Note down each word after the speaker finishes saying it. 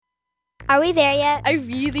Are we there yet? I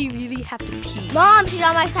really, really have to pee. Mom, she's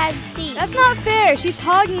on my side of the seat. That's not fair. She's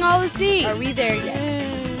hogging all the seat. Are we there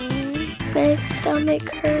yet? My stomach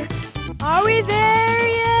hurts. Are we there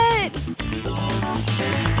yet?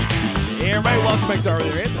 Hey everybody, welcome back to Are We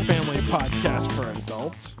There Yet, the family podcast for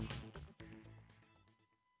adults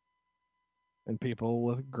and people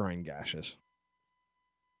with groin gashes.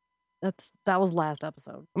 That was last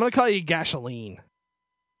episode. I'm going to call you Gasoline.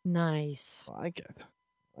 Nice. I like it.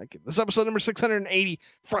 This is episode number 680,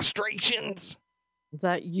 Frustrations. Is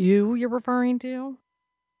that you're referring to?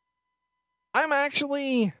 I'm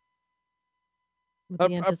actually... With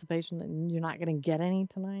the anticipation that you're not going to get any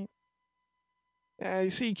tonight? Yeah, you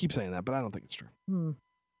see, you keep saying that, but I don't think it's true. Hmm.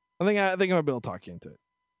 I think I might be able to talk you into it.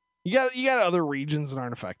 You got other regions that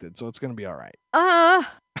aren't affected, so it's going to be all right.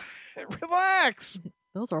 Relax.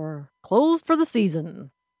 Those are closed for the season.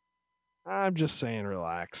 I'm just saying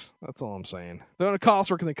relax. That's all I'm saying. They want to call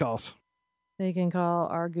us. Where can they call us? They can call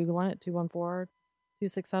our Google line at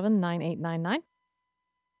 214-267-9899.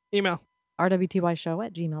 Email.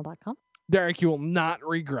 rwtyshow@gmail.com. Derek, you will not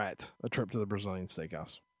regret a trip to the Brazilian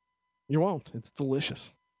steakhouse. You won't. It's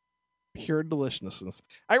delicious. Pure deliciousness.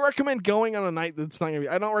 I recommend going on a night that's not going to be...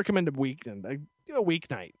 I don't recommend a weekend. A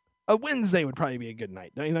weeknight. A Wednesday would probably be a good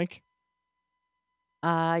night, don't you think?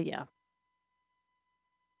 Yeah.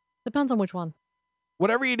 Depends on which one.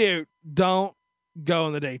 Whatever you do, don't go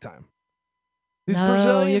in the daytime. These No,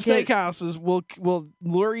 Brazilian you get- steakhouses will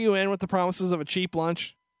lure you in with the promises of a cheap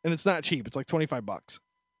lunch, and it's not cheap. It's like $25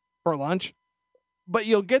 for lunch. But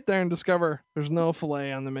you'll get there and discover there's no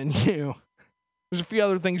filet on the menu. There's a few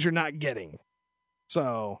other things you're not getting.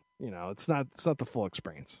 So, it's not the full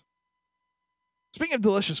experience. Speaking of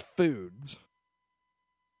delicious foods,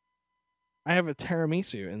 I have a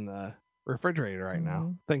tiramisu in the refrigerator right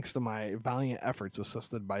now, thanks to my valiant efforts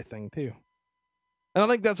assisted by Thing 2. I don't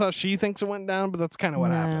think that's how she thinks it went down, but that's kind of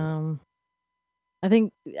what happened. I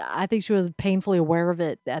think she was painfully aware of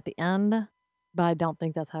it at the end, but I don't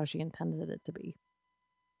think that's how she intended it to be.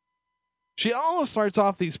 She always starts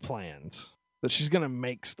off these plans that she's going to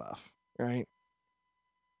make stuff, right?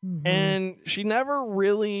 Mm-hmm. And she never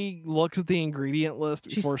really looks at the ingredient list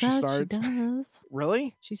before she starts. She does.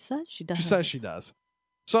 Really? She said she does. She says she does.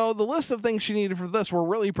 So the list of things she needed for this were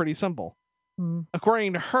really pretty simple. Mm.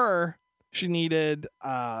 According to her, she needed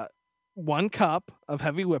 1 cup of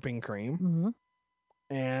heavy whipping cream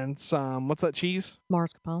and some, what's that cheese?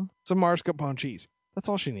 Mascarpone. Some mascarpone cheese. That's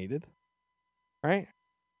all she needed. Right?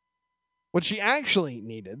 What she actually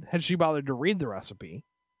needed, had she bothered to read the recipe,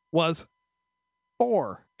 was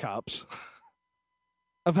 4 cups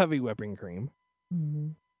of heavy whipping cream,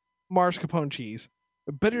 mascarpone cheese,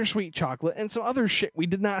 bittersweet chocolate, and some other shit we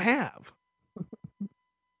did not have.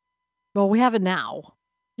 Well, we have it now.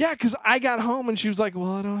 Yeah, because I got home and she was like,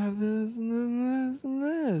 well, I don't have this and this and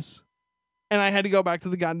this. And I had to go back to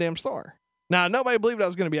the goddamn store. Now, nobody believed I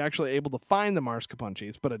was going to be actually able to find the mascarpone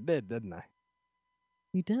cheese, but I did, didn't I?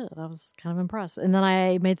 You did. I was kind of impressed. And then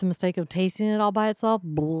I made the mistake of tasting it all by itself.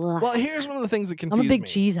 Blah. Well, here's one of the things that confused me. I'm a big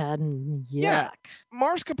cheesehead, and yuck. Yeah,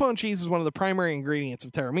 mascarpone cheese is one of the primary ingredients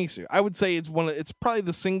of tiramisu. I would say it's probably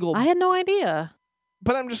the single... I had no idea.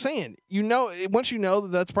 But I'm just saying, once you know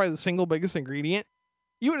that that's probably the single biggest ingredient,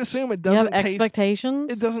 you would assume it doesn't You have taste...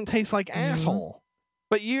 expectations? It doesn't taste like asshole.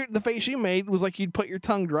 But the face you made was like you'd put your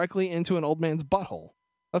tongue directly into an old man's butthole.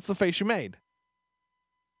 That's the face you made.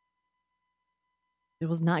 It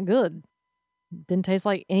was not good. Didn't taste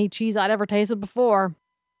like any cheese I'd ever tasted before.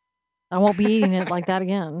 I won't be eating it like that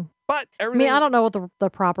again. But everything... I don't know what the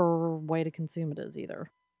proper way to consume it is either.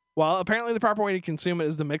 Well, apparently the proper way to consume it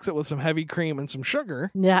is to mix it with some heavy cream and some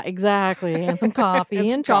sugar. Yeah, exactly. And some coffee and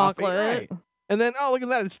some chocolate. Coffee, right. And then, oh, look at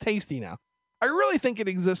that. It's tasty now. I really think it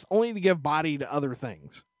exists only to give body to other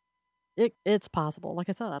things. It's possible. Like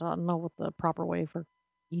I said, I don't know what the proper way for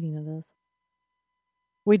eating it is.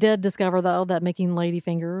 We did discover, though, that making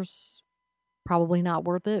ladyfingers probably not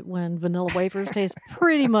worth it when vanilla wafers taste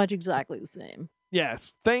pretty much exactly the same.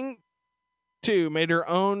 Yes. Thing 2 made her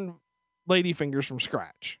own ladyfingers from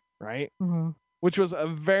scratch, right? Mm-hmm. Which was a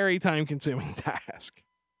very time-consuming task.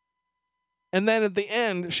 And then at the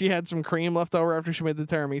end, she had some cream left over after she made the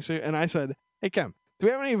tiramisu, and I said, hey, Kim, do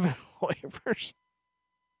we have any vanilla wafers?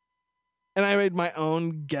 And I made my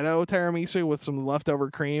own ghetto tiramisu with some leftover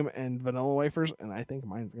cream and vanilla wafers, and I think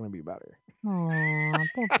mine's going to be better. Aw,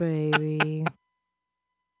 poor baby.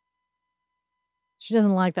 She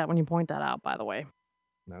doesn't like that when you point that out, by the way.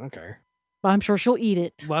 I don't care. But I'm sure she'll eat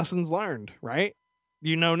it. Lessons learned, right?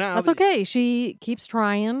 You know now. That's okay. She keeps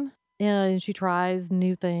trying, and she tries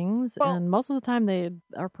new things, and most of the time they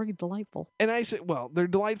are pretty delightful. And I say, well, they're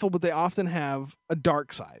delightful, but they often have a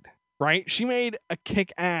dark side, right? She made a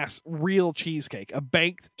kick-ass real cheesecake, a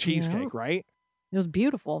baked cheesecake, right? It was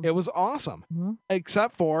beautiful. It was awesome, Mhm.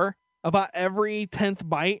 except for about every 10th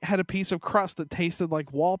bite had a piece of crust that tasted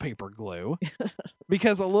like wallpaper glue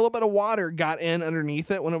because a little bit of water got in underneath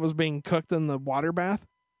it when it was being cooked in the water bath.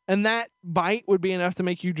 And that bite would be enough to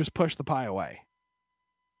make you just push the pie away.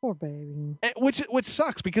 Poor baby. Which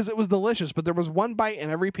sucks because it was delicious, but there was one bite in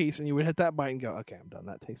every piece and you would hit that bite and go, okay, I'm done.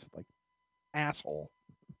 That tasted like asshole.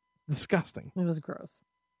 Disgusting. It was gross.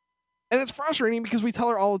 And it's frustrating because we tell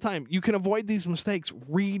her all the time, you can avoid these mistakes.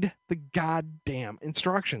 Read the goddamn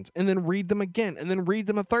instructions and then read them again and then read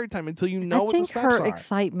them a third time until you know what the steps I think are. her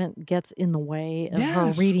excitement gets in the way of her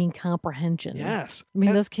Yes. reading comprehension. Yes. I mean,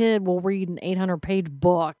 And this kid will read an 800-page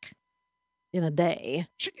book in a day.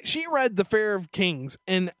 she read The Fair of Kings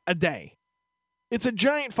in a day. It's a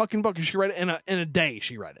giant fucking book and she read it in a day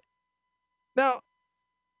she read it. Now,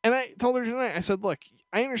 and I told her tonight, I said, look,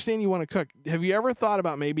 I understand you want to cook. Have you ever thought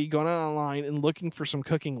about maybe going online and looking for some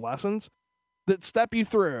cooking lessons that step you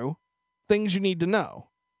through things you need to know,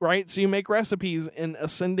 right? So you make recipes in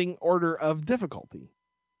ascending order of difficulty.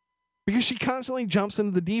 Because she constantly jumps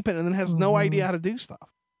into the deep end and then has no idea how to do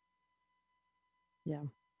stuff. Yeah.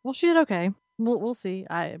 Well, she did okay. We'll see.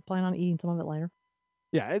 I plan on eating some of it later.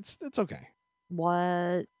 Yeah, it's okay.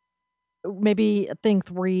 What? Maybe thing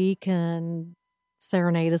 3 can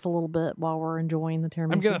serenade us a little bit while we're enjoying the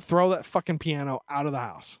tiramisu. I'm going to throw that fucking piano out of the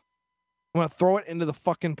house. I'm going to throw it into the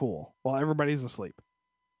fucking pool while everybody's asleep.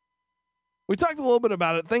 We talked a little bit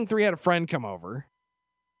about it. Thing 3 had a friend come over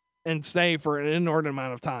and stay for an inordinate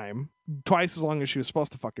amount of time, twice as long as she was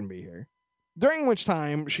supposed to fucking be here. During which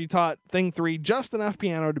time, she taught Thing 3 just enough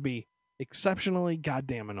piano to be exceptionally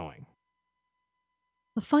goddamn annoying.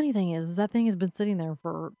 The funny thing is that thing has been sitting there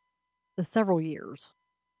for several years.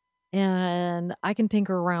 And I can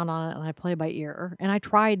tinker around on it and I play by ear. And I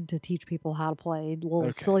tried to teach people how to play little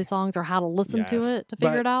silly songs or how to listen to it to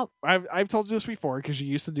figure it out. I've told you this before because you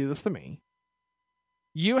used to do this to me.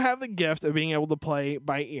 You have the gift of being able to play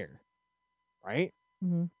by ear, right?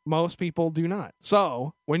 Mm-hmm. Most people do not.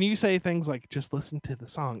 So when you say things like just listen to the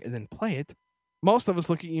song and then play it, most of us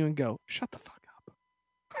look at you and go, shut the fuck up.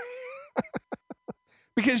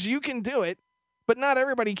 Because you can do it, but not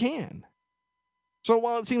everybody can. So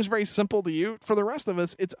while it seems very simple to you, for the rest of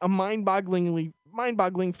us, it's a mind-boggling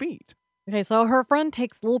feat. Okay, so her friend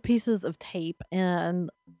takes little pieces of tape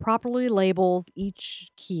and properly labels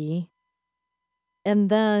each key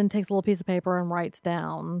and then takes a little piece of paper and writes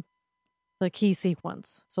down the key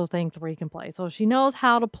sequence so thing 3 can play. So she knows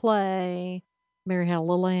how to play Mary Had a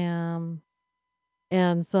Little Lamb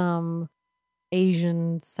and some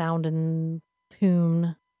Asian sounding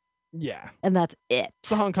tune. Yeah. And that's it. It's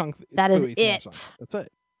the Hong Kong that is Phooey theme it. song. That's it.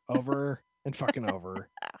 Over and fucking over.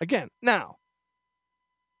 Again. Now,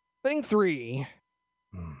 Thing 3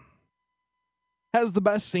 has the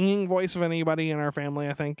best singing voice of anybody in our family,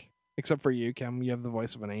 I think. Except for you, Kim. You have the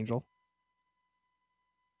voice of an angel.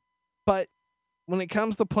 But when it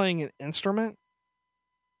comes to playing an instrument,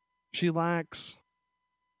 she lacks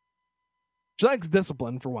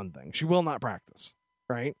discipline, for one thing. She will not practice,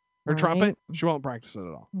 right? Her trumpet, she won't practice it at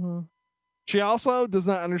all. Mm-hmm. She also does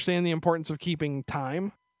not understand the importance of keeping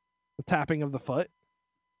time, the tapping of the foot,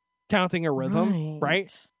 counting a rhythm,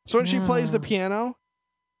 right? So when she plays the piano,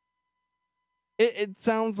 it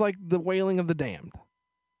sounds like the wailing of the damned.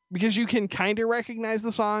 Because you can kind of recognize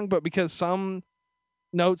the song, but because some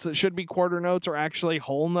notes that should be quarter notes are actually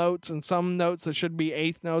whole notes, and some notes that should be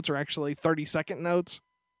eighth notes are actually 30-second notes,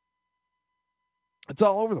 it's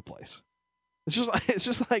all over the place. It's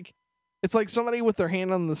like somebody with their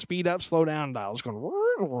hand on the speed up, slow down dial, just going.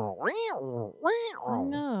 No,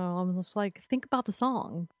 I'm just like, think about the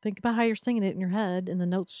song. Think about how you're singing it in your head, and the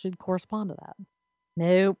notes should correspond to that.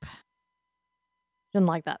 Nope. Didn't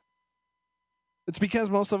like that. It's because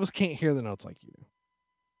most of us can't hear the notes like you do.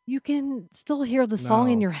 You can still hear the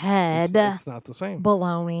song in your head. It's not the same.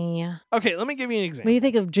 Baloney. Okay, let me give you an example. When you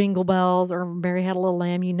think of Jingle Bells or Mary Had a Little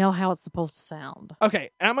Lamb, you know how it's supposed to sound. Okay,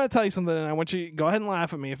 I'm going to tell you something, and I want you to go ahead and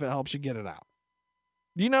laugh at me if it helps you get it out.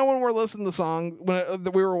 Do you know when we're listening to the song,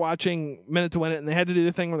 we were watching Minute to Win It, and they had to do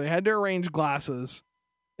the thing where they had to arrange glasses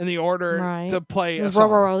in the order to play a song.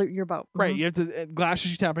 Row your boat. Mm-hmm. Right, you have to,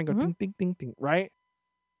 glasses you tap and go ding, ding, ding, ding, right?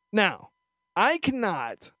 Now, I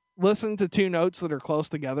cannot listen to two notes that are close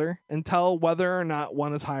together and tell whether or not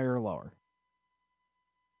one is higher or lower.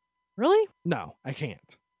 Really? No, I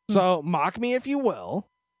can't. So mock me if you will,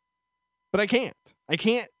 but I can't. I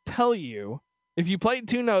can't tell you if you played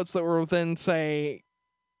two notes that were within, say,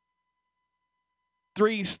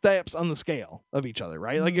 3 steps on the scale of each other,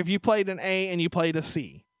 right? Like if you played an A and you played a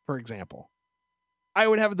C, for example. I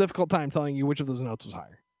would have a difficult time telling you which of those notes was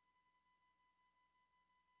higher.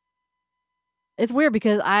 It's weird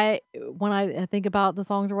because when I think about the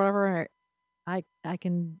songs or whatever, I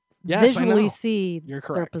can Yes, I visually know. see You're their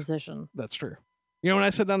correct. position. That's true. You know, when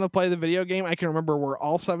I sit down to play the video game, I can remember where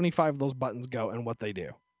all 75 of those buttons go and what they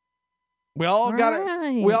do. We all got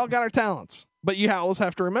our talents, but you always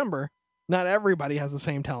have to remember, not everybody has the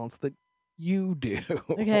same talents that you do.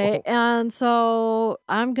 Okay, and so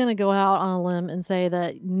I'm gonna go out on a limb and say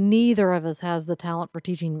that neither of us has the talent for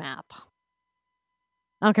teaching math.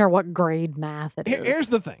 I don't care what grade math it is. Here's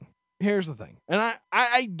the thing. And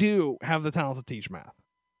I do have the talent to teach math.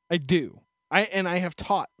 I do. I have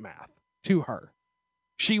taught math to her.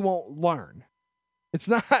 She won't learn. It's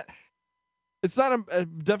not a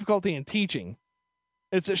difficulty in teaching.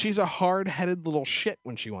 It's that she's a hard-headed little shit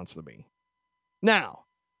when she wants to be. Now,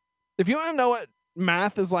 if you want to know what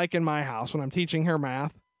math is like in my house when I'm teaching her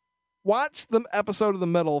math, watch the episode of The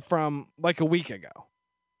Middle from like a week ago,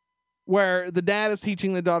 where the dad is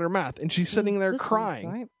teaching the daughter math, and she's sitting there crying.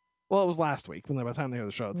 Week, right? Well, it was last week. By the time they hear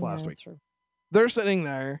the show, it's last week. True. They're sitting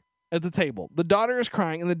there at the table. The daughter is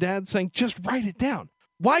crying, and the dad's saying, just write it down.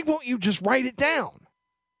 Why won't you just write it down?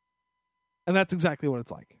 And that's exactly what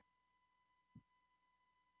it's like.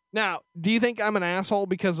 Now, do you think I'm an asshole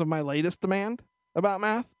because of my latest demand about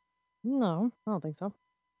math? No, I don't think so.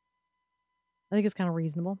 I think it's kind of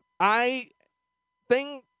reasonable.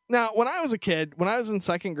 Now, when I was a kid, when I was in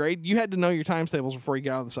second grade, you had to know your times tables before you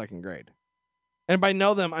got out of the second grade. And by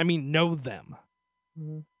know them, I mean know them.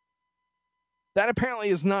 Mm-hmm. That apparently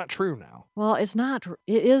is not true now. Well, it's not.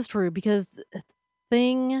 It is true because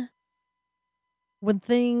when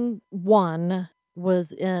thing 1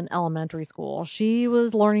 was in elementary school, she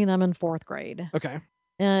was learning them in 4th grade. Okay.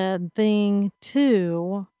 And thing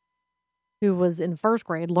 2, who was in 1st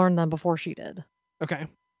grade, learned them before she did. Okay.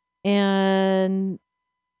 And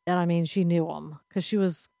I mean, she knew them because she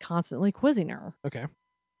was constantly quizzing her. Okay.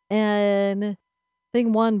 And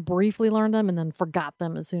thing 1 briefly learned them and then forgot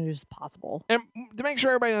them as soon as possible. And to make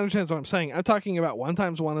sure everybody understands what I'm saying, I'm talking about 1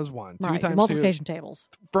 times 1 is 1, 2 Right, times multiplication 2, tables.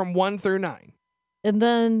 from 1 through 9. And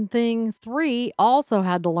then thing 3 also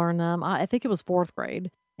had to learn them. I think it was 4th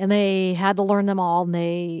grade. And they had to learn them all. And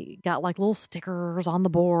they got like little stickers on the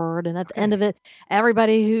board. And at the end of it,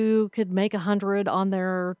 everybody who could make 100 on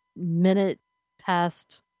their minute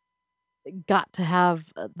test got to have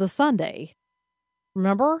the Sunday.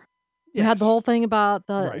 Remember? You had the whole thing about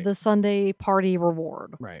the Sunday party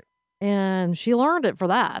reward. Right. And she learned it for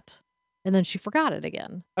that. And then she forgot it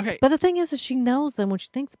again. Okay. But the thing is she knows them when she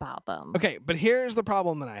thinks about them. Okay, but here's the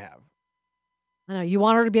problem that I have. I know. You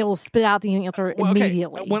want her to be able to spit out the answer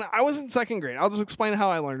immediately. When I was in second grade, I'll just explain how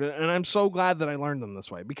I learned it, and I'm so glad that I learned them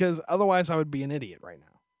this way, because otherwise I would be an idiot right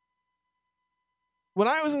now. When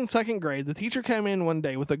I was in second grade, the teacher came in one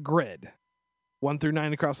day with a grid. 1 through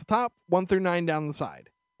 9 across the top, 1 through 9 down the side.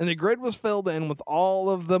 And the grid was filled in with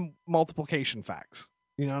all of the multiplication facts.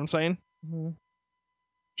 You know what I'm saying? Mm-hmm.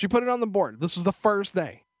 She put it on the board. This was the first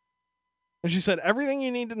day. And she said, everything you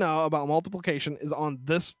need to know about multiplication is on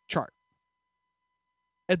this chart.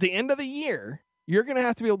 At the end of the year, you're going to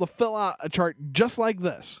have to be able to fill out a chart just like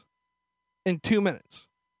this in 2 minutes.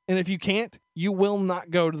 And if you can't, you will not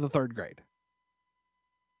go to the 3rd grade.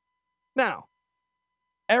 Now,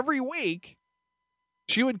 every week,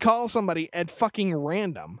 she would call somebody at fucking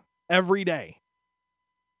random every day.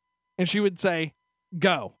 And she would say,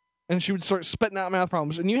 go. And she would start spitting out math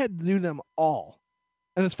problems. And you had to do them all.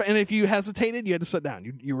 And if you hesitated, you had to sit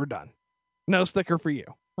down. You were done. No sticker for you.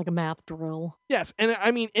 Like a math drill. Yes. And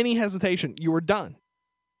I mean, any hesitation, you were done.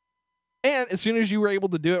 And as soon as you were able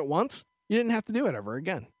to do it once, you didn't have to do it ever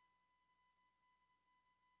again.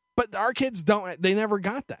 But our kids they never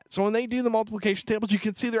got that. So when they do the multiplication tables, you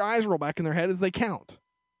can see their eyes roll back in their head as they count.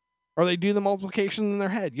 Or they do the multiplication in their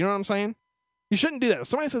head. You know what I'm saying? You shouldn't do that. If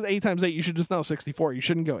somebody says 8 times 8, you should just know 64. You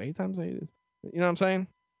shouldn't go 8 times 8 is. You know what I'm saying?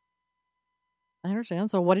 I understand.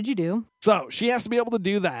 So what did you do? So she has to be able to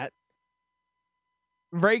do that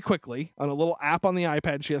very quickly on a little app on the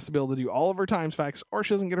iPad. She has to be able to do all of her times facts, or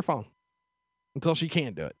she doesn't get her phone until she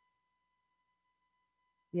can do it.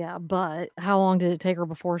 Yeah, but how long did it take her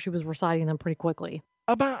before she was reciting them pretty quickly?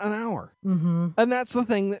 About an hour. Mm-hmm. And that's the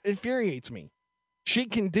thing that infuriates me. She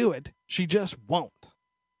can do it. She just won't.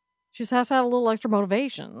 She just has to have a little extra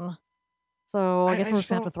motivation. So I guess we're just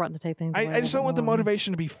going to have to threaten to take things away. I just don't want the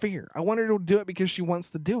motivation to be fear. I want her to do it because she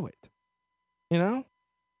wants to do it. You know?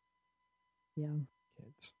 Yeah.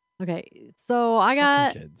 Kids. Okay, so I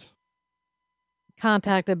got kids.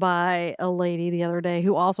 Contacted by a lady the other day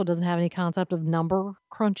who also doesn't have any concept of number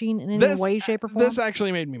crunching in any way, shape, or form. This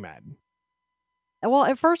actually made me mad. Well,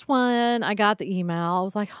 at first when I got the email, I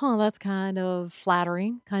was like, huh, that's kind of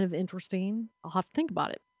flattering, kind of interesting. I'll have to think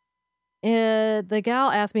about it. And the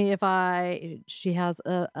gal asked me if she has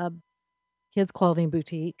a kids' clothing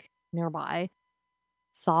boutique nearby,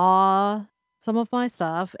 saw some of my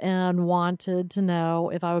stuff, and wanted to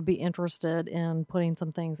know if I would be interested in putting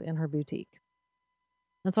some things in her boutique.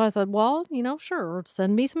 And so I said, well, sure,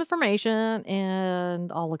 send me some information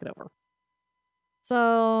and I'll look it over.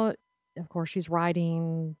 So, of course, she's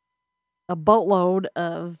writing a boatload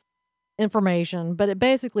of information, but it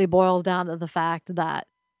basically boils down to the fact that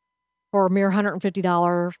for a mere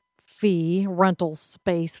 $150 fee, rental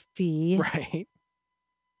space fee, Right.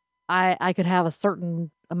 I could have a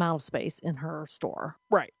certain amount of space in her store.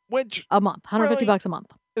 Right. Which a month, $150 really a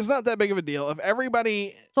month. It's not that big of a deal. If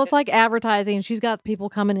everybody... So it's like advertising. She's got people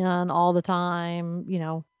coming in all the time,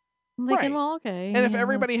 I'm thinking, Right. well, okay. And if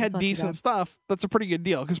everybody that's had not too decent bad. stuff, that's a pretty good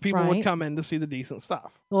deal because people would Right. come in to see the decent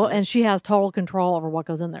stuff. Well, and she has total control over what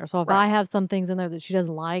goes in there. So if Right. I have some things in there that she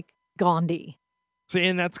doesn't like, Gandhi. See,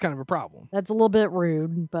 and that's kind of a problem. That's a little bit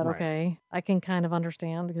rude, but Right. okay. I can kind of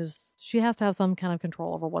understand because she has to have some kind of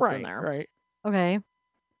control over what's in there. Right. Okay.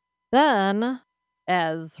 Then,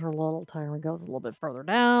 as her little timer goes a little bit further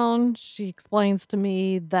down, she explains to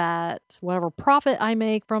me that whatever profit I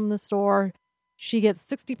make from the store, she gets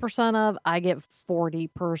 60% of, I get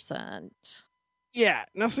 40%. Yeah.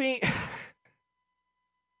 Now, see,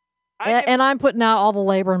 And I'm putting out all the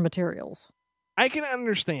labor and materials. I can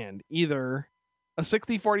understand either a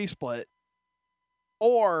 60-40 split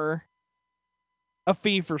or a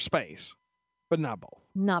fee for space, but not both.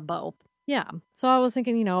 Not both. Yeah. So I was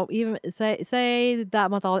thinking, even say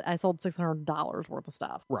that month I sold $600 worth of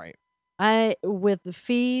stuff. Right. With the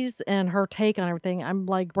fees and her take on everything, I'm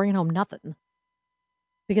like bringing home nothing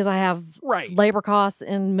because I have Right. labor costs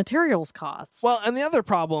and materials costs. Well, and the other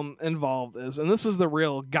problem involved is, and this is the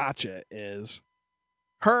real gotcha, is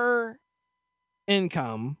her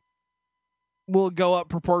income will go up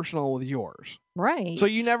proportional with yours. right. So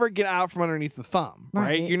you never get out from underneath the thumb, right?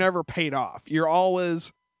 Right. You're never paid off. You're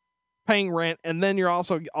always paying rent, and then you're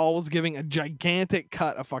also always giving a gigantic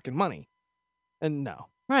cut of fucking money. And no.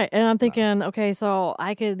 Right. And I'm thinking, okay, so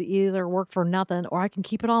I could either work for nothing or I can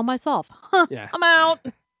keep it all myself. Huh, Yeah. I'm out.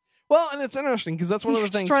 Well, and it's interesting because that's one of the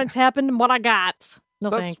Just things. trying to tap into what I got. No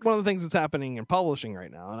That's thanks. one of the things that's happening in publishing right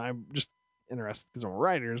now, and I'm just interested because I'm a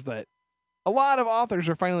writer. Is that a lot of authors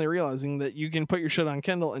are finally realizing that you can put your shit on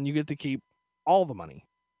Kindle and you get to keep all the money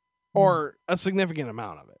or a significant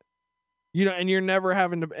amount of it. And you're never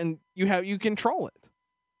having to, and you control it.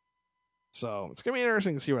 So it's gonna be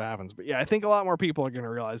interesting to see what happens. But yeah, I think a lot more people are gonna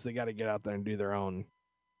realize they got to get out there and do their own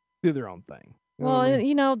thing. You know Well, what I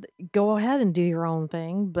mean? go ahead and do your own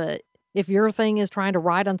thing, but if your thing is trying to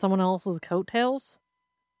ride on someone else's coattails,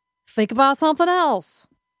 think about something else.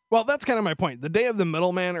 Well, that's kind of my point. The day of the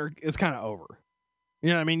middleman is kind of over. You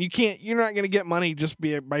know what I mean? You're not going to get money just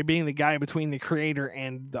by being the guy between the creator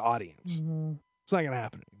and the audience. Mhm. It's not going to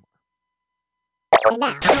happen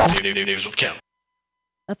News with Kim.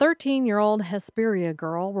 A 13-year-old Hesperia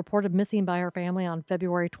girl reported missing by her family on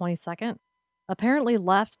February 22nd, apparently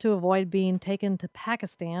left to avoid being taken to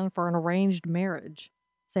Pakistan for an arranged marriage,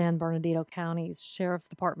 San Bernardino County's Sheriff's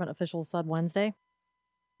Department officials said Wednesday.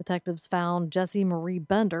 Detectives found Jessie Marie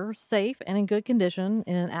Bender safe and in good condition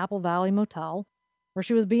in an Apple Valley motel where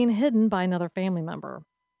she was being hidden by another family member.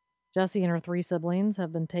 Jessie and her 3 siblings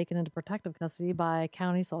have been taken into protective custody by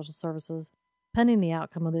county social services pending the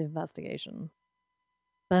outcome of the investigation.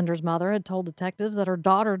 Bender's mother had told detectives that her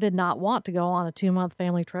daughter did not want to go on a 2-month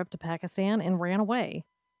family trip to Pakistan and ran away.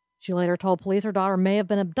 She later told police her daughter may have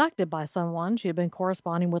been abducted by someone she had been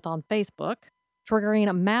corresponding with on Facebook, triggering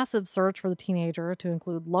a massive search for the teenager to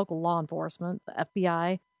include local law enforcement, the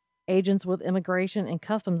FBI, agents with Immigration and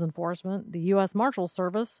Customs Enforcement, the U.S. Marshals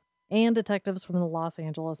Service, and detectives from the Los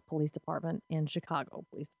Angeles Police Department and Chicago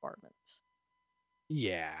Police Department.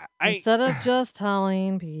 Yeah. Instead of just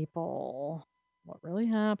telling people what really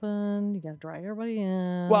happened, you got to drag everybody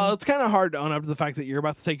in. Well, it's kind of hard to own up to the fact that you're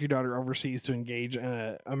about to take your daughter overseas to engage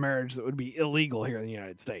in a marriage that would be illegal here in the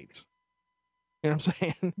United States. You know what I'm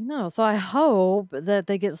saying? No, so I hope that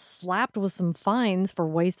they get slapped with some fines for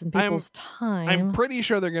wasting people's time. I'm pretty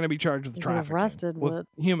sure they're going to be charged with They get trafficking. arrested with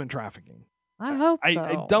human trafficking. I hope so.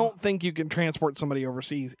 I don't think you can transport somebody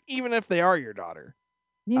overseas, even if they are your daughter.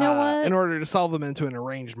 You know what? In order to sell them into an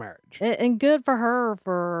arranged marriage. And good for her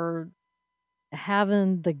for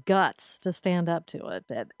having the guts to stand up to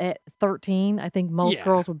it. At 13, I think most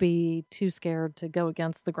girls would be too scared to go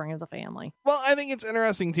against the grain of the family. Well, I think it's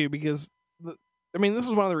interesting, too, because, this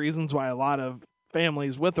is one of the reasons why a lot of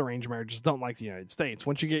families with arranged marriages don't like the United States.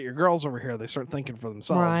 Once you get your girls over here, they start thinking for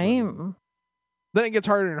themselves. Right. Then it gets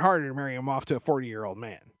harder and harder to marry them off to a 40-year-old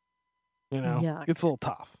man. You know, Yuck. it gets a little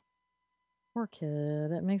tough. Poor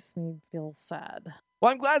kid. It makes me feel sad.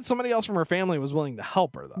 Well, I'm glad somebody else from her family was willing to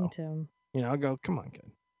help her, though. Me too. You know, go, come on,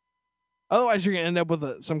 kid. Otherwise, you're going to end up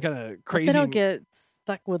with some kind of crazy... They don't get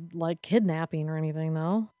stuck with, like, kidnapping or anything,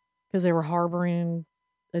 though, because they were harboring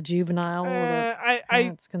a juvenile without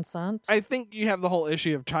parents' consent. I think you have the whole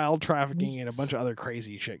issue of child trafficking and a bunch of other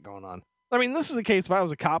crazy shit going on. I mean, this is a case, if I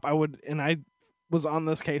was a cop, I was on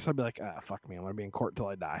this case, I'd be like, fuck me, I'm going to be in court till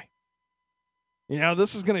I die. You know,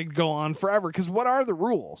 this is going to go on forever, because what are the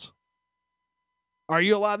rules? Are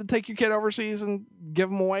you allowed to take your kid overseas and give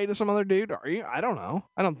them away to some other dude? Are you? I don't know.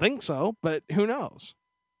 I don't think so, but who knows?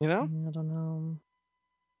 You know? I don't know.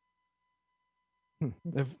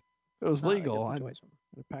 If it was legal, I'd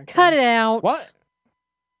pack cut it out. What?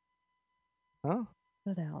 Huh?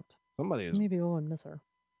 Cut it out. Somebody is. Maybe we'll miss her.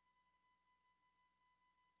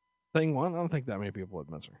 Thing one, I don't think that many people would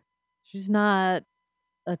miss her. She's not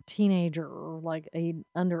a teenager or like a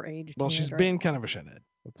underage. Well, she's being kind of a shithead.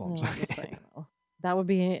 That's all I'm saying. Though. That would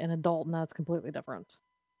be an adult, and that's completely different.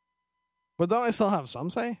 But don't I still have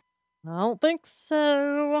some say? I don't think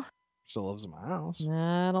so. Still lives in my house.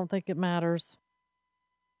 I don't think it matters.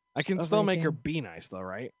 I can still make her be nice, though,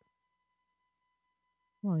 right?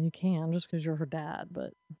 Well, you can just because you're her dad,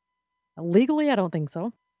 but legally, I don't think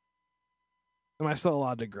so. Am I still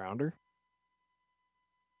allowed to ground her?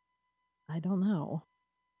 I don't know.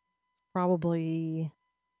 It's probably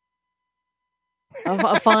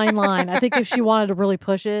a fine line. I think if she wanted to really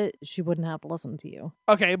push it, she wouldn't have to listen to you.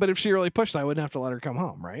 Okay, but if she really pushed it, I wouldn't have to let her come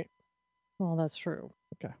home, right? Well, that's true.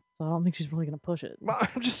 Okay. So I don't think she's really going to push it. Well,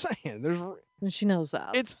 I'm just saying. And she knows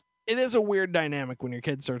that. It is a weird dynamic when your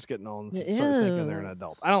kid starts getting old and start thinking they're an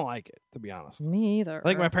adult. I don't like it, to be honest. Me either. I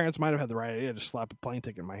think my parents might have had the right idea to just slap a plane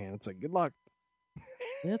ticket in my hand and say, good luck.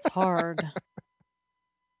 It's hard.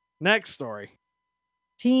 Next story.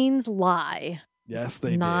 Teens lie. Yes,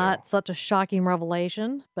 they do. Not do. Such a shocking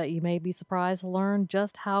revelation, but you may be surprised to learn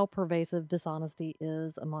just how pervasive dishonesty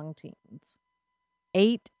is among teens.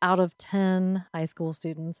 8 out of 10 high school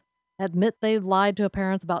students admit they've lied to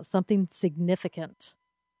parents about something significant,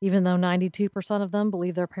 even though 92% of them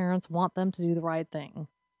believe their parents want them to do the right thing,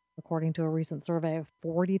 according to a recent survey of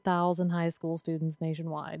 40,000 high school students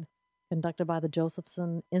nationwide, conducted by the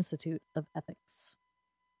Josephson Institute of Ethics.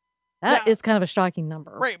 That is kind of a shocking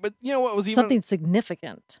number. Right, but you know what was even... something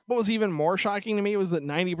significant. What was even more shocking to me was that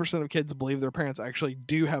 90% of kids believe their parents actually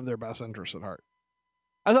do have their best interests at heart.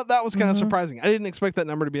 I thought that was kind of surprising. I didn't expect that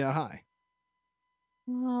number to be that high.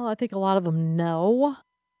 Well, I think a lot of them know.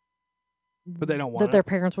 But they don't want that their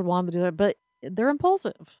parents would want them to do it, but they're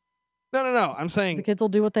impulsive. No. I'm saying... the kids will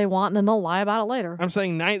do what they want, and then they'll lie about it later. I'm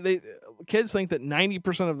saying kids think that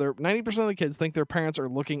 90% of the kids think their parents are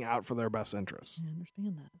looking out for their best interests. I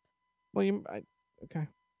understand that. Well, okay.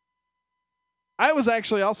 I was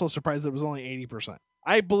actually also surprised that it was only 80%.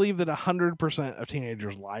 I believe that 100% of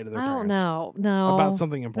teenagers lie to their parents. No, about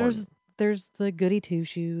something important. There's the goody two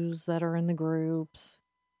shoes that are in the groups.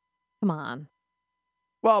 Come on.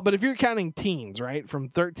 Well, but if you're counting teens, right, from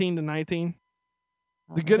 13 to 19,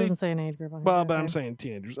 it doesn't say an age group. Well, but I'm saying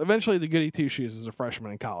teenagers. Eventually, the goody two shoes is a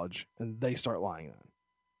freshman in college, and they start lying then.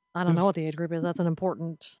 I don't know what the age group is. That's an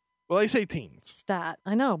important. Well, they say teens. Stat.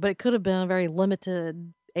 I know, but it could have been a very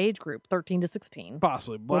limited age group, 13 to 16.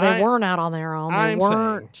 Possibly. But they weren't out on their own. They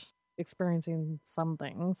weren't experiencing some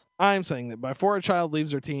things. I'm saying that before a child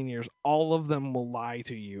leaves their teen years, all of them will lie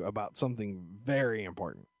to you about something very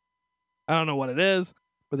important. I don't know what it is,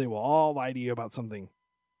 but they will all lie to you about something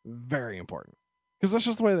very important. Because that's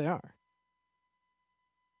just the way they are.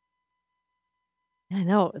 I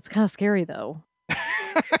know. It's kind of scary, though.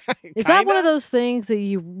 Is that one of those things that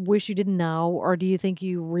you wish you didn't know, or do you think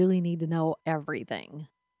you really need to know everything?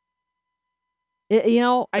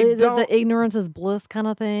 The ignorance is bliss kind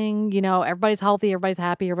of thing. You know, everybody's healthy, everybody's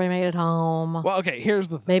happy, everybody made it home. Well, okay, here's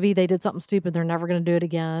the thing. Maybe they did something stupid, they're never going to do it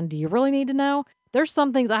again. Do you really need to know? There's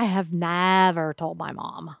some things I have never told my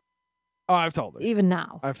mom. Oh, I've told her. Even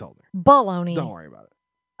now. I've told her. Baloney. Don't worry about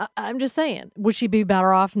it. I'm just saying. Would she be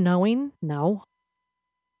better off knowing? No.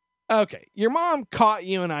 Okay, your mom caught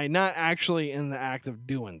you and I not actually in the act of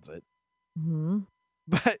doing it. Mm-hmm.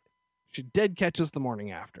 But she did catch us the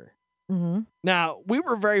morning after. Mm-hmm. Now, we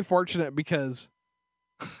were very fortunate because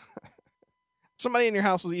somebody in your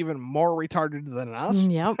house was even more retarded than us.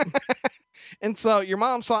 Yep. And so your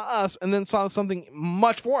mom saw us and then saw something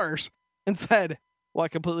much worse and said, well, I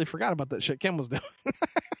completely forgot about that shit Kim was doing.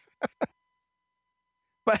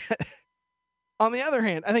 But On the other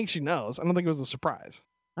hand, I think she knows. I don't think it was a surprise.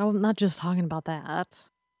 I'm not just talking about that.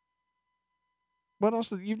 What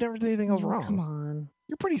else? You've never done anything else wrong. Come on.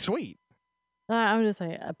 You're pretty sweet. I would just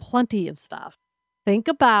say plenty of stuff. Think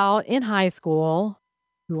about in high school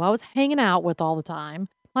who I was hanging out with all the time.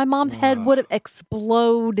 My mom's head would have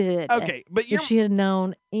exploded. Okay, but if she had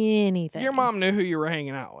known anything. Your mom knew who you were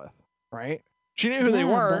hanging out with, right? She knew who they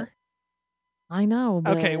were. I know.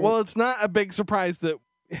 But Okay, well, it's not a big surprise that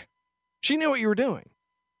she knew what you were doing.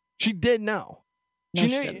 She did know. No,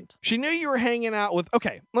 She knew you were hanging out with.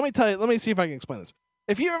 Okay, let me see if I can explain this.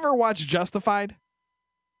 If you ever watch Justified,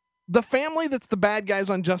 the family that's the bad guys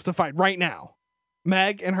on Justified right now,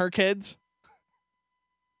 Meg and her kids,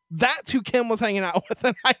 that's who Kim was hanging out with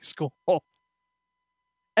in high school.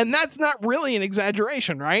 And that's not really an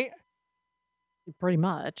exaggeration, right? Pretty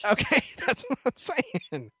much. Okay, that's what I'm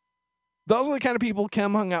saying. Those are the kind of people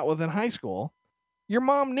Kim hung out with in high school. Your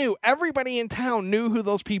mom knew. Everybody in town knew who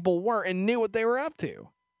those people were and knew what they were up to.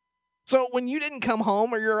 So when you didn't come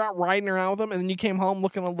home or you're out riding around with them and then you came home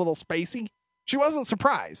looking a little spacey, she wasn't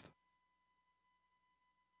surprised.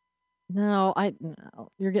 No,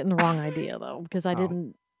 you're getting the wrong idea though, because I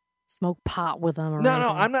didn't smoke pot with them. Or No,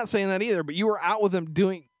 anything. I'm not saying that either. But you were out with them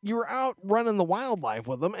you were out running the wildlife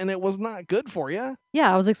with them, and it was not good for you.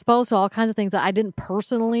 Yeah, I was exposed to all kinds of things that I didn't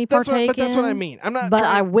personally partake but that's in. what I mean. I'm not. But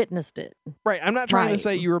I witnessed it. Right. I'm not trying to Right.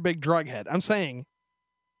 say you were a big drug head. I'm saying.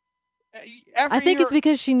 I think it's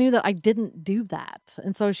because she knew that I didn't do that,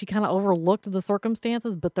 and so she kind of overlooked the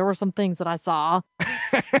circumstances. But there were some things that I saw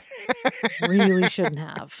really shouldn't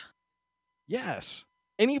have. Yes.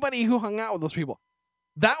 Anybody who hung out with those people.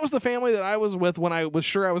 That was the family that I was with when I was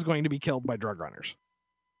sure I was going to be killed by drug runners.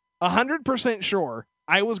 100% sure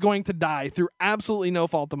I was going to die through absolutely no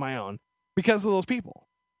fault of my own because of those people.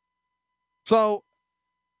 So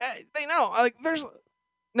they know. Like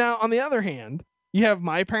now, on the other hand, you have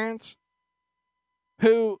my parents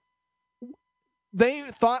who they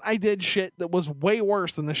thought I did shit that was way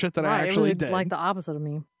worse than the shit that I actually did. Like the opposite of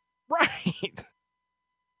me. Right.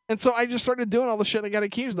 And so I just started doing all the shit I got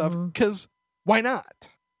accused of because why not?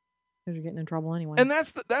 Because you're getting in trouble anyway. And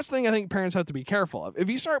that's the thing I think parents have to be careful of. If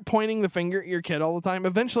you start pointing the finger at your kid all the time,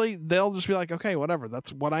 eventually they'll just be like, okay, whatever.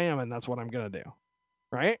 That's what I am and that's what I'm going to do.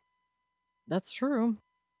 Right? That's true.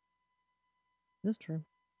 That's true.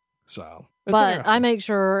 So, but I make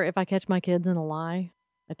sure if I catch my kids in a lie,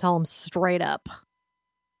 I tell them straight up.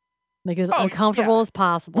 Make it as uncomfortable as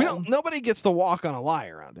possible. Nobody gets to walk on a lie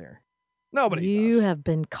around here. Nobody does. You have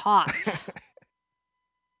been caught.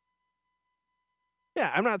 Yeah,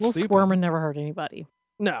 I'm not little stupid. Squirming never hurt anybody.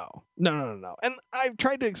 No. And I've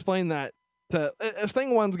tried to explain that as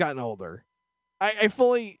thing one's gotten older. I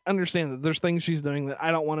fully understand that there's things she's doing that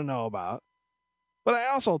I don't want to know about. But I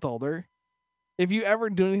also told her, if you ever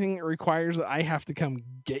do anything that requires that I have to come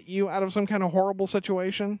get you out of some kind of horrible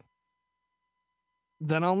situation,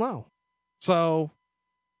 then I'll know. So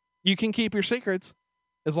you can keep your secrets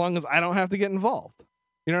as long as I don't have to get involved.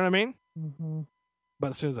 You know what I mean? Mm-hmm.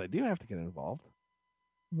 But as soon as I do have to get involved,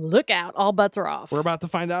 look out. All bets are off. We're about to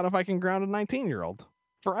find out if I can ground a 19-year-old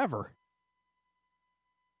forever.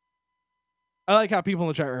 I like how people in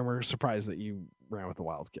the chat room are surprised that you ran with the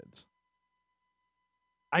wild kids.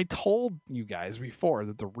 I told you guys before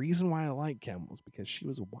that the reason why I like Kim was because she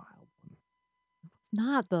was a wild one. It's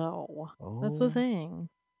not, though. Oh. That's the thing.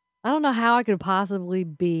 I don't know how I could possibly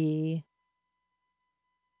be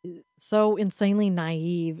so insanely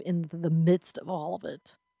naive in the midst of all of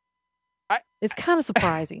it. It's kind of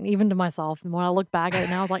surprising, even to myself. And when I look back at it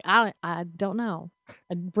now, I was like, I don't know.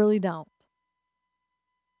 I really don't.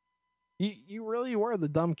 You really were the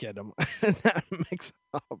dumb kid in that mix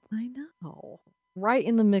up. I know. Right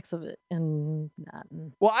in the mix of it. And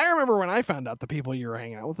well, I remember when I found out the people you were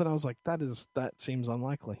hanging out with, and I was like, that seems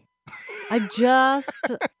unlikely. I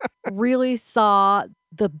just really saw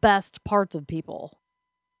the best parts of people.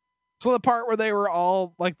 So the part where they were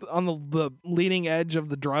all like on the leading edge of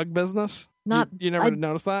the drug business, you never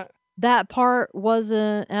noticed that? That part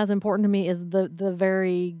wasn't as important to me as the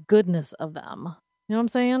very goodness of them. You know what I'm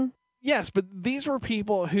saying? Yes, but these were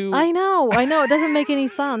people who... I know. It doesn't make any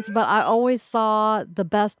sense, but I always saw the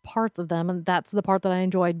best parts of them, and that's the part that I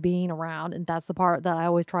enjoyed being around, and that's the part that I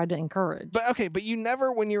always tried to encourage. But you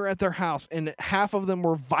never, when you were at their house, and half of them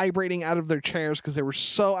were vibrating out of their chairs because they were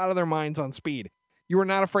so out of their minds on speed, you were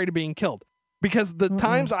not afraid of being killed. Because the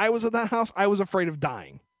times I was at that house, I was afraid of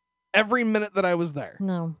dying. Every minute that I was there.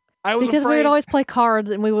 No. I was because afraid. we would always play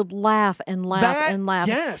cards and we would laugh and laugh and laugh.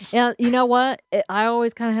 Yes. And you know what? I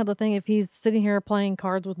always kind of had the thing, if he's sitting here playing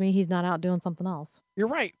cards with me, he's not out doing something else. You're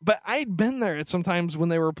right. But I'd been there at sometimes when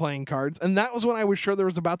they were playing cards, and that was when I was sure there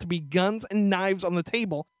was about to be guns and knives on the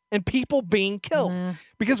table and people being killed.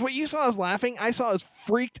 Because what you saw us laughing, I saw us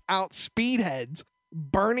freaked out speedheads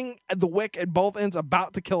burning at the wick at both ends,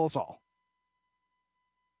 about to kill us all.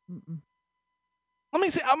 Let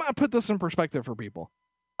me see. I'm going to put this in perspective for people.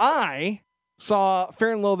 I saw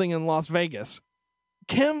Fear and Loathing in Las Vegas.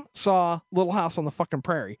 Kim saw Little House on the fucking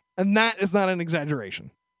Prairie. And that is not an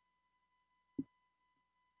exaggeration.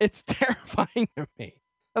 It's terrifying to me.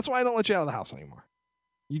 That's why I don't let you out of the house anymore.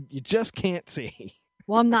 You just can't see.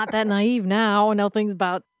 Well, I'm not that naive now. I know things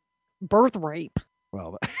about birth rape.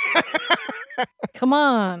 Well, Come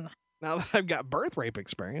on. now that I've got birth rape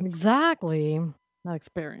experience. Exactly. Not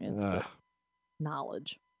experience, but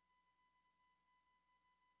knowledge.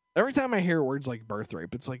 Every time I hear words like birth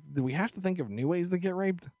rape, it's like, do we have to think of new ways to get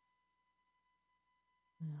raped?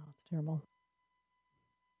 No, it's terrible.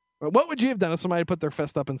 But what would you have done if somebody put their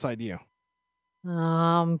fist up inside you?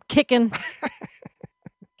 Kicking.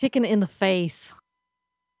 Kicking in the face.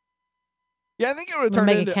 Yeah, I think it would have To turned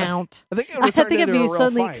make into. it count. I think it would have turned it'd into be a real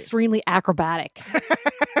something fight. extremely acrobatic.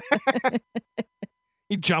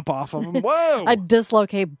 You jump off of them. Whoa! I'd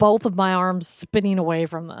dislocate both of my arms spinning away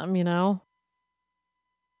from them, you know?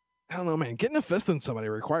 I don't know, man. Getting a fist in somebody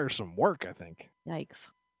requires some work, I think. Yikes.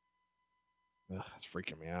 Ugh, it's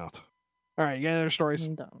freaking me out. All right, you got any other stories?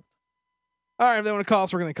 Don't. All right, if they want to call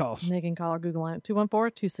us, we're going to call us. They can call our Google line at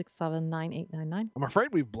 214-267-9899. I'm afraid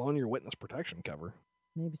we've blown your witness protection cover.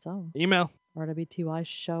 Maybe so. Email.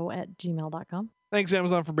 rwtyshow@gmail.com. Thanks,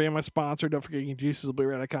 Amazon, for being my sponsor. Don't forget, you can juices will be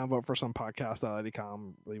right.com, vote for some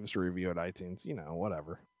podcast.com, leave us a review at iTunes, you know,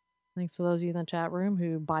 whatever. Thanks to those of you in the chat room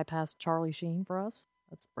who bypassed Charlie Sheen for us.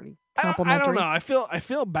 That's pretty I complimentary. don't know. I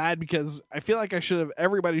feel bad because I feel like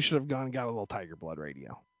everybody should have gone and got a little Tiger Blood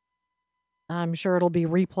radio. I'm sure it'll be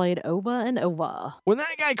replayed over and over. When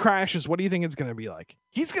that guy crashes, what do you think it's going to be like?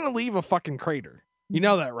 He's going to leave a fucking crater. You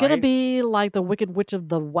know that, right? Gonna be like the Wicked Witch of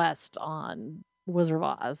the West on Wizard of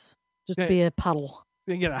Oz. Just be a puddle.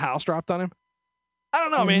 Gonna get a house dropped on him? I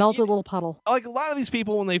don't know, A man. melted little puddle. Like a lot of these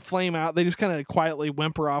people, when they flame out, they just kind of quietly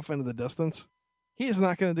whimper off into the distance. He is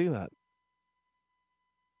not going to do that.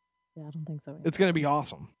 Yeah, I don't think so. It's going to be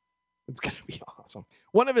awesome. It's going to be awesome.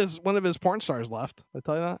 One of his porn stars left. Did I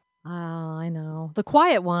tell you that? I know. The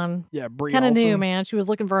quiet one. Yeah, Brie Kind of Olsen. new, man. She was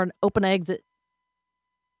looking for an open exit.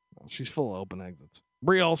 She's full of open exits.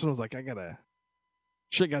 Brie Olsen was like,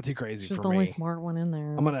 shit got too crazy She's for the me. only smart one in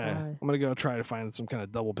there. I'm gonna go try to find some kind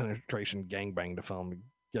of double penetration gangbang to film to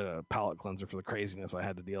get a palate cleanser for the craziness I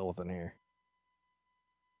had to deal with in here.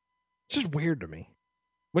 It's just weird to me.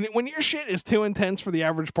 When your shit is too intense for the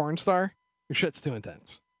average porn star, your shit's too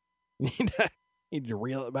intense. You need to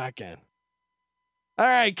reel it back in. All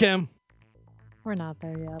right, Kim. We're not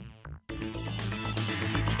there yet.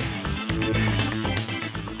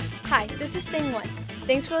 Hi, this is Thing One.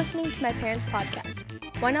 Thanks for listening to my parents' podcast.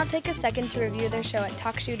 Why not take a second to review their show at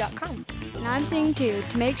talkshoe.com? And I'm Thing Two.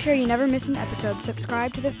 To make sure you never miss an episode,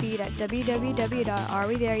 subscribe to the feed at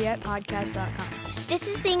www.arewethereyetpodcast.com. This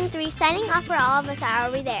is Thing 3 signing off for all of us at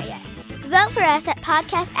Are We There Yet? Vote for us at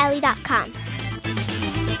podcastalley.com.